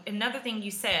go. Another thing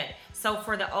you said, so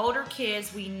for the older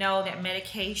kids, we know that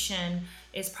medication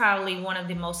is probably one of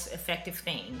the most effective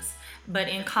things. But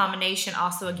in combination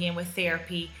also again with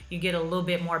therapy, you get a little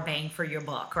bit more bang for your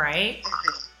buck, right?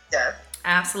 Yeah.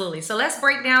 Absolutely. So let's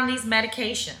break down these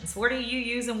medications. What are you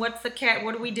using? What's the cat?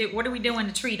 What do we do? What are we doing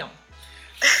to treat them?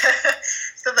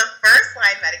 So the first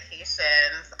line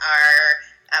medications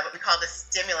are what we call the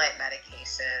stimulant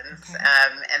medications. Okay.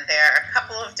 And there are a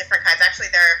couple of different kinds. Actually,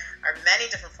 there are many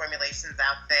different formulations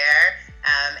out there.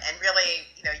 And really,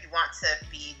 you want to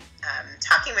be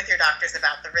talking with your doctors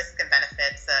about the risks and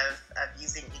benefits of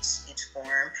using each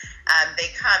form. They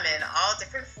come in all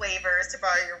different flavors, to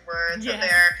borrow your words. Yes. So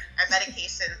there are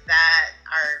medications that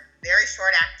are very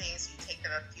short acting, so you take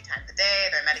them a few times a day.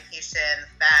 There are medications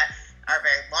that are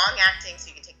very long acting, so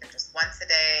you can take them just once a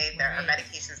day. There are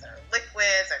medications that are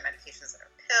liquids, there are medications that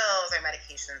are pills, there are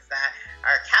medications that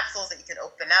are capsules that you can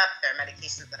open up, there are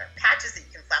medications that are patches that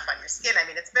you can slap on your skin. I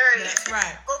mean, it's very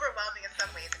overwhelming in some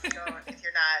ways if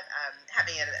you're not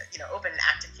having an open,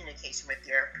 active communication with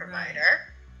your provider.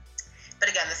 But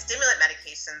again, the stimulant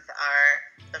medications are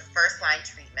the first line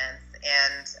treatments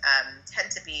and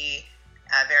tend to be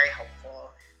very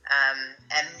helpful.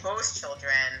 And most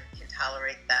children can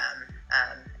tolerate them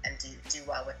and do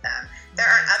well with them. There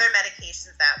are other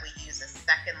medications that we use as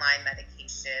second line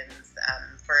medications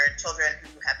for children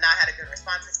who have not had a good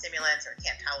response to stimulants or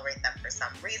can't tolerate them for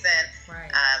some reason.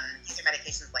 These are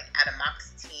medications like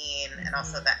atomoxetine and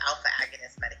also the alpha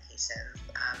agonist medications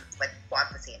like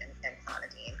guanfacine and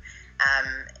clonidine.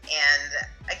 And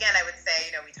again, I would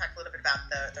say, we talked a little bit about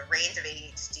the range of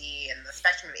ADHD and the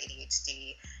spectrum of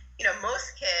ADHD.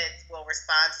 Most kids will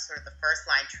respond to sort of the first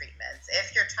line treatments.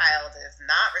 If your child is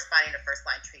not responding to first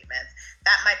line treatments,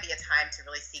 that might be a time to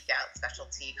really seek out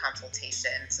specialty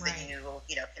consultation so that you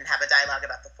can have a dialogue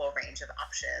about the full range of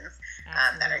options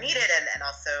that are needed and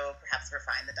also perhaps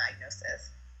refine the diagnosis.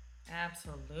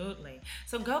 Absolutely.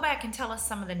 So go back and tell us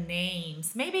some of the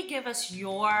names. Maybe give us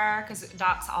because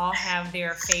docs all have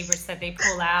their favorites that they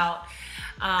pull out.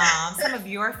 Some of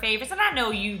your favorites, and I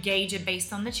know you gauge it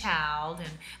based on the child, and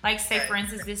like say for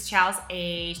instance this child's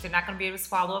age, they're not going to be able to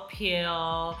swallow a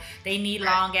pill, they need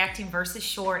long acting versus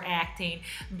short acting,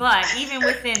 but even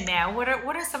within that, what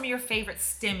are some of your favorite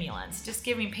stimulants? Just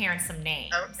giving parents some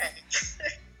names. Okay.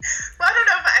 Well, I don't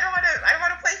know if I don't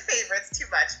want to play favorites too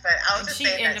much, but I'll just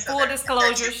say that full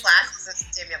disclosure, there are two classes of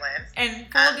stimulants. And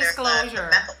full disclosure,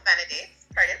 the methylphenidates.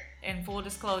 Pardon? And full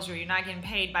disclosure, you're not getting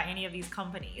paid by any of these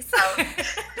companies. Oh,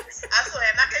 absolutely.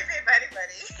 I'm not getting paid by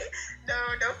anybody.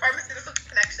 No pharmaceutical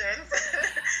connections.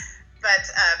 But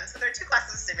so there are two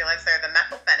classes of stimulants. There are the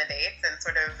methylphenidates, and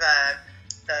sort of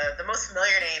the most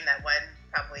familiar name that one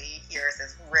probably hears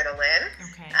is Ritalin.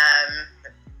 Okay.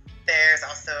 There's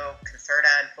also Concerta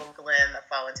and Focalin that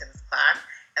fall into this class.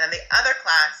 And then the other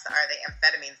class are the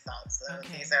amphetamine salts. So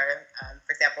these are,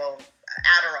 for example,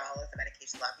 Adderall is a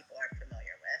medication a lot of people are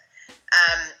familiar with.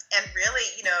 And really,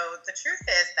 the truth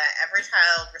is that every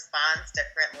child responds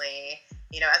differently.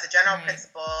 As a general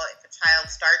principle, if a child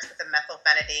starts with a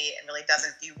methylphenidate and really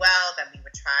doesn't do well, then we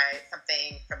would try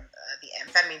something from the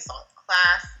amphetamine salt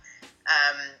class.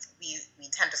 We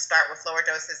tend to start with lower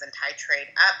doses and titrate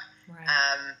up.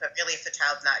 But really, if the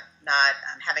child's not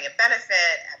having a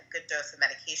benefit, add a good dose of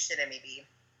medication and maybe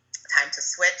time to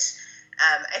switch.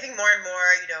 I think more and more,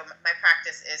 my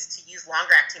practice is to use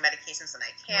longer acting medications when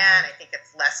I can. I think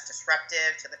it's less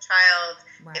disruptive to the child.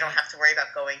 They don't have to worry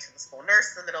about going to the school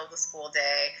nurse in the middle of the school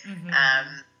day.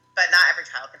 But not every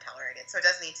child can tolerate it. So it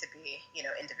does need to be,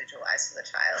 individualized for the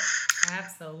child.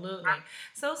 Absolutely.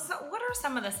 So what are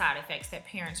some of the side effects that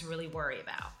parents really worry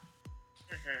about?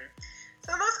 So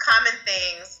the most common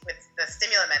things with the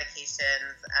stimulant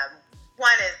medications,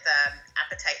 one is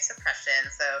appetite suppression.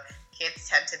 So kids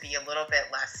tend to be a little bit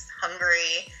less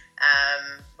hungry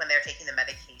when they're taking the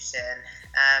medication.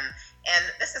 And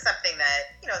this is something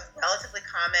that, is relatively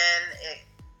common. It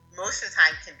most of the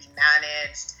time can be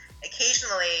managed.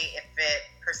 Occasionally, if it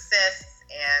persists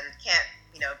and can't,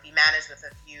 be managed with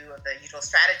a few of the usual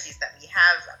strategies that we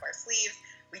have up our sleeves,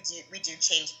 we do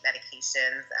change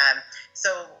medications.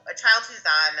 So a child who's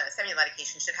on stimulant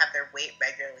medication should have their weight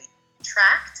regularly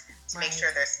tracked to make sure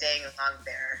they're staying along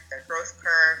their growth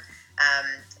curve.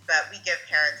 But we give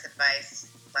parents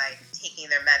advice like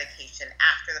taking their medication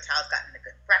after the child's gotten a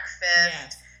good breakfast.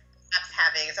 Yes. Perhaps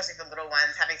having, especially for little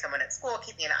ones, having someone at school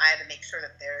keeping an eye to make sure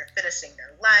that they're finishing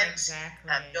their lunch. Exactly.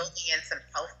 Building in some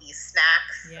healthy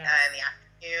snacks Yes. In the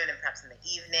afternoon and perhaps in the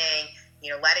evening.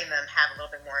 Letting them have a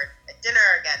little bit more at dinner.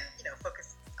 Again,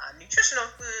 focus on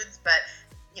nutritional foods, but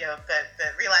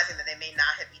realizing that they may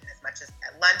not have eaten as much as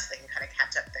at lunch, they can kind of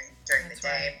catch up during the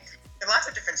day. Right. There are lots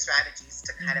of different strategies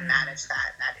to kind of manage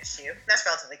that issue. That's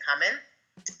relatively common.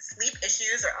 Sleep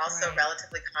issues are also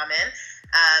relatively common,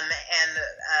 and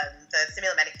the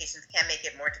stimulant medications can make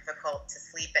it more difficult to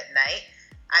sleep at night.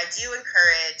 I do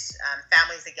encourage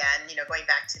families, again, going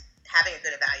back to having a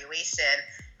good evaluation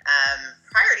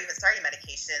prior to even starting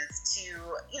medications, to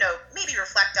maybe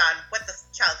reflect on what the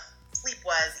child's sleep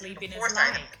was Sleeping before is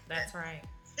starting. That's right.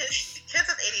 Kids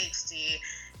with ADHD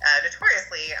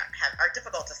notoriously are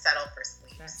difficult to settle for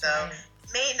sleep. That's so right. it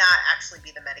may not actually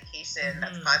be the medication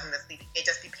that's causing the sleep. You may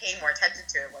just be paying more attention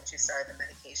to it once you start the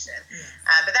medication.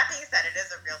 But that being said, it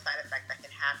is a real side effect that can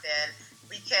happen.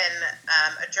 We can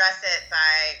address it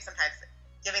by sometimes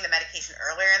giving the medication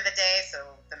earlier in the day.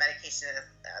 So the medication is,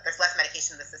 there's less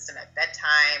medication in the system at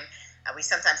bedtime. We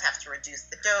sometimes have to reduce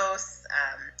the dose.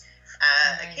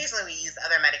 Occasionally we use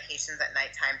other medications at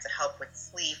nighttime to help with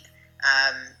sleep.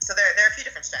 So there are a few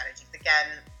different strategies.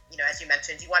 Again, as you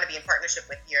mentioned, you want to be in partnership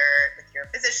with your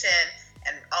physician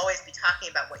and always be talking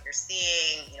about what you're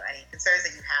seeing, any concerns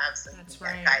that you have, so That's you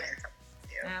can right. get guidance on what to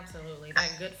do. Absolutely.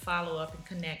 That good follow-up and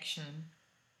connection.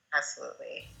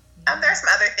 Absolutely. There are some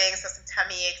other things, so some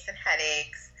tummy aches and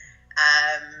headaches.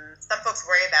 Some folks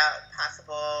worry about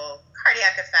possible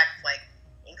cardiac effects like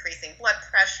increasing blood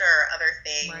pressure or other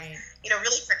things. Right.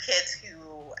 Really for kids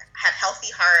who have healthy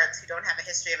hearts, who don't have a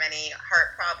history of any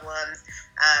heart problems,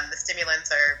 the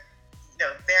stimulants are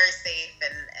very safe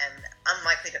and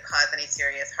unlikely to cause any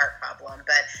serious heart problem.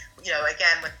 But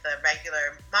again, with the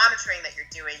regular monitoring that you're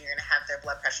doing, you're going to have their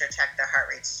blood pressure checked, their heart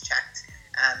rates checked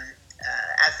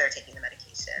as they're taking the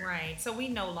medication. Right. So we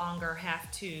no longer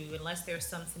have to, unless there's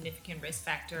some significant risk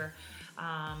factor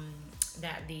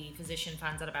that the physician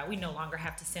finds out about, we no longer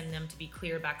have to send them to be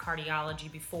cleared by cardiology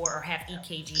before, or have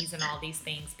EKGs and all these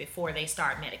things before they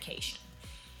start medication.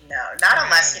 No, not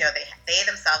unless they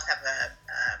themselves have a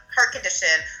heart condition,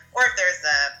 or if there's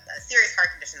a serious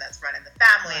heart condition that's run in the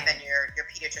family, then your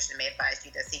pediatrician may advise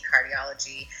you to see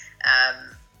cardiology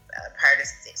prior to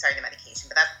starting the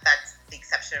medication. But that's the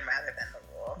exception rather than the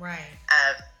rule. Right.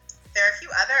 There are a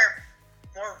few other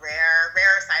more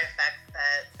rarer side effects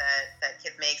that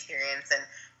kids may experience, and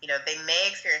they may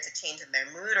experience a change in their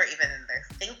mood or even in their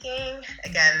thinking.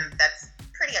 Again, that's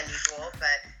pretty unusual,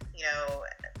 but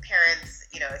parents,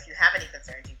 if you have any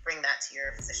concerns, you bring that to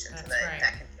your physician so that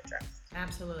that can be addressed.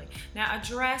 Absolutely. Now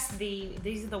address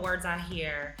these are the words I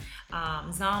hear,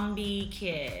 zombie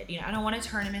kid. I don't want to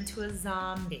turn him into a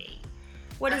zombie.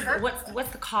 What's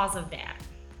the cause of that?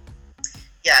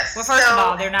 Yes. Well, first of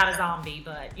all, they're not a zombie,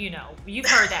 but you've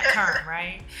heard that term,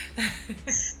 right?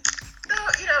 So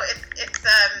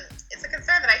it's a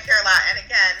concern that I hear a lot, and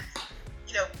again,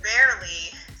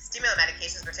 rarely stimulant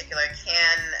medications in particular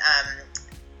can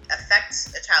affect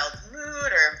a child's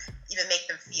mood or even make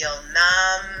them feel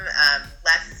numb,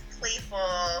 less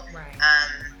playful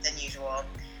than usual.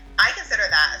 I consider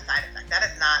that a side effect. That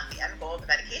is not the end goal of the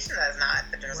medication. That is not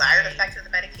the desired effect of the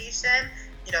medication.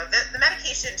 The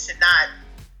medication should not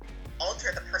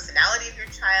alter the personality of your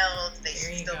child. They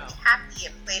should still be happy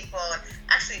and playful. And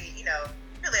actually,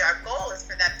 really our goal is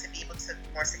for them to be able to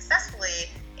more successfully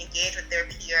engage with their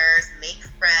peers, make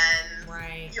friends,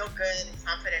 feel good and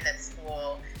confident at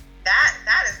school.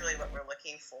 That is really what we're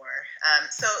looking for.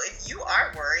 So if you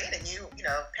are worried, and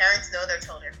parents know their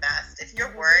children best, if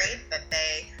you're worried that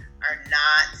they are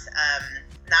not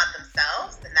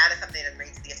themselves, then that is something to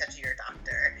bring to the attention of your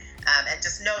doctor. And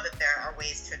just know that there are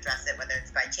ways to address it, whether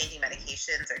it's by changing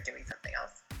medications or doing something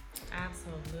else.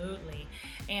 Absolutely.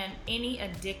 And any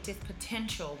addictive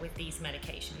potential with these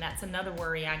medications. That's another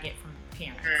worry I get from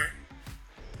parents.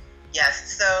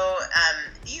 Yes. So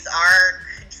these are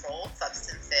controlled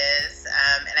substances,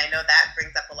 and I know that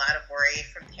brings up a lot of worry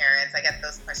from parents. I get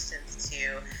those questions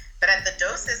too. But at the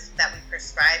doses that we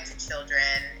prescribe to children,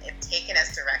 if taken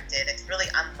as directed, it's really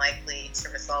unlikely to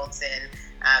result in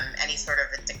any sort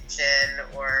of addiction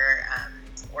or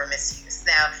misuse.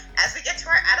 Now, as we get to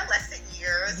our adolescent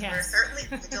years, we're certainly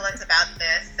vigilant about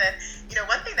this. And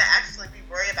one thing that actually we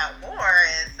worry about more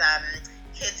is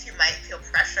kids who might feel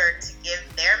pressured to give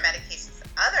their medications to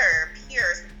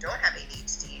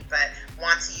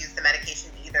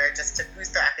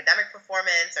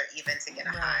even to get a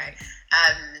Right.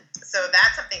 high. So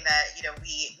that's something that,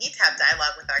 we need to have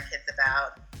dialogue with our kids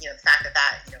about, the fact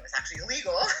that is actually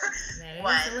illegal. That is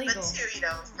One, illegal. but two,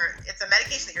 it's a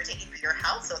medication that you're taking for your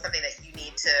health, so it's something that you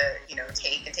need to,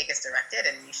 take and take as directed,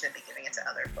 and you shouldn't be giving it to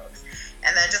other folks.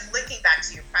 And then just linking back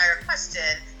to your prior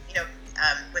question,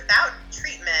 without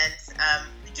treatment,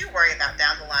 we do worry about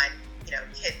down the line,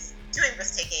 kids doing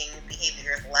risk-taking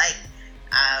behaviors like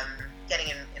getting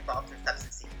involved in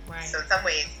substance use. Right. So in some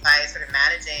ways, by sort of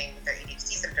managing their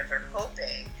ADHD symptoms, we're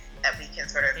hoping that we can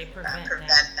sort of prevent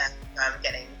them from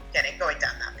going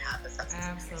down that path of substance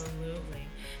abuse. Absolutely.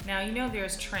 Now,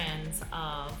 there's trends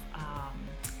of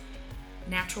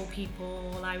natural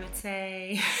people, I would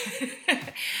say,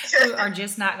 who are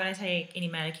just not going to take any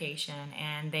medication,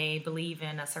 and they believe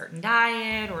in a certain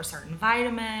diet or certain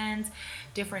vitamins,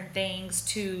 different things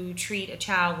to treat a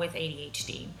child with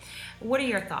ADHD. What are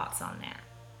your thoughts on that?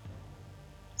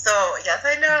 So yes,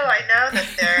 I know that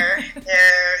there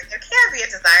can be a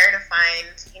desire to find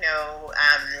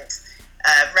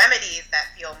remedies that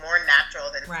feel more natural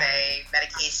than say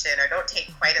medication, or don't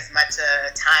take quite as much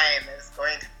time as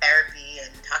going to therapy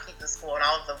and talking to the school and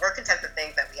all of the work-intensive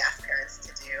things that we ask parents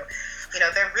to do.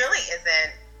 There really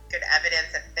isn't good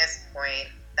evidence at this point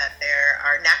that there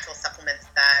are natural supplements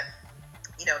that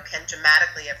can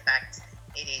dramatically affect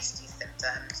ADHD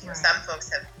symptoms. Some folks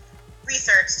have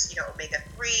researched,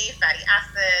 omega-3 fatty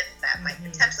acids that might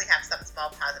potentially have some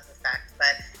small positive effect,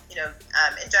 but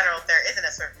in general, there isn't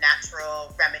a sort of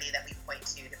natural remedy that we point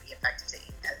to be effective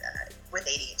with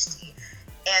ADHD.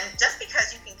 And just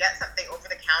because you can get something over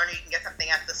the counter, you can get something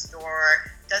at the store,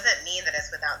 doesn't mean that it's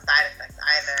without side effects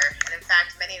either. And in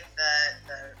fact, many of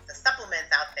the supplements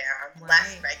out there are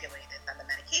less regulated than the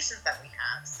medications that we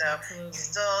have. So you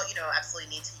still,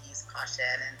 absolutely need to use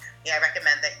caution. And I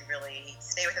recommend that you really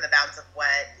stay within the bounds of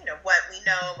what we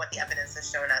know, what the evidence has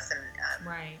shown us, and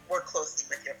work closely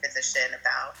with your physician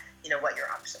about, what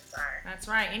your options are. That's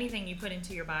right. Anything you put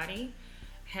into your body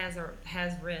has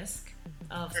risk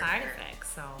of side effects.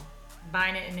 So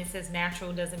buying it and it says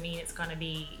natural doesn't mean it's going to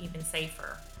be even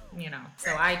safer,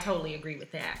 So I totally agree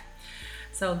with that.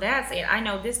 So that's it. I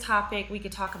know this topic, we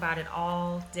could talk about it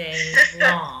all day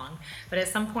long, but at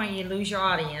some point you lose your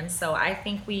audience. So I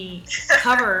think we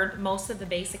covered most of the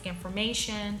basic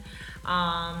information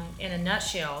in a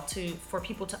nutshell for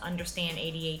people to understand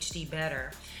ADHD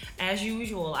better. As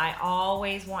usual, I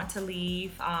always want to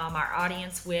leave our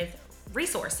audience with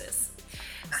resources.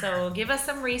 So give us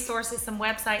some resources, some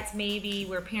websites maybe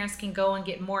where parents can go and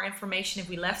get more information. If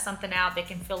we left something out, they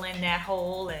can fill in that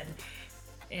hole and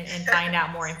find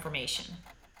out more information.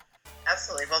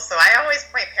 Absolutely. Well, so I always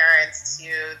point parents to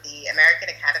the American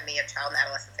Academy of Child and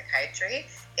Adolescent Psychiatry.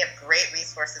 They have great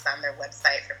resources on their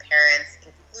website for parents,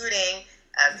 including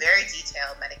a very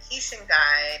detailed medication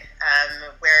guide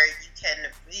where you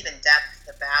can read in depth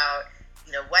about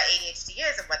what ADHD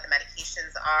is and what the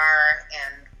medications are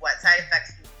and what side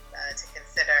effects to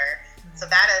consider. So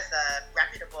that is a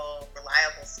reputable,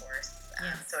 reliable source.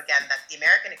 So again, that's the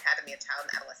American Academy of Child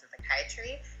and Adolescent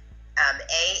Psychiatry,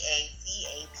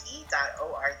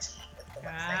 aacap.org is the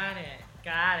website.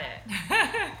 Got it.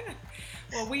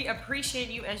 Well, we appreciate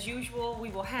you as usual. We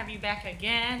will have you back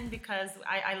again because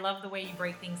I love the way you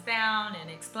break things down and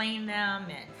explain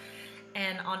them.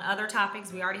 And on other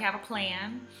topics, we already have a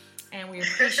plan. And we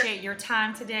appreciate your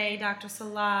time today, Dr.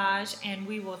 Szilagyi, and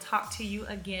we will talk to you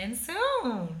again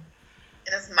soon.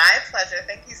 It is my pleasure.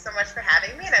 Thank you so much for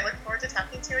having me, and I look forward to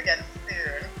talking to you again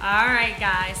soon. All right,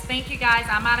 guys. Thank you, guys.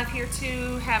 I'm out of here,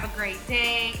 too. Have a great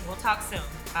day. We'll talk soon.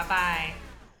 Bye-bye.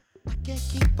 I can't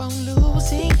keep on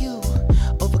losing you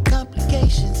over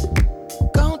complications.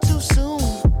 Gone too soon.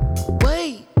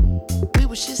 Wait, we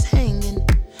was just hanging.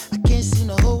 I can't seem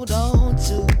to hold on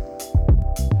to.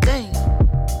 Dang.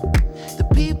 The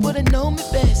people that know me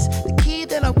best, the key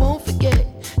that I won't forget.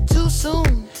 Too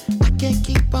soon. I can't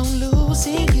keep on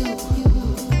losing you.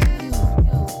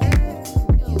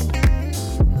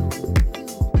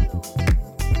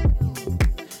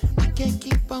 I can't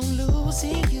keep on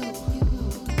losing you.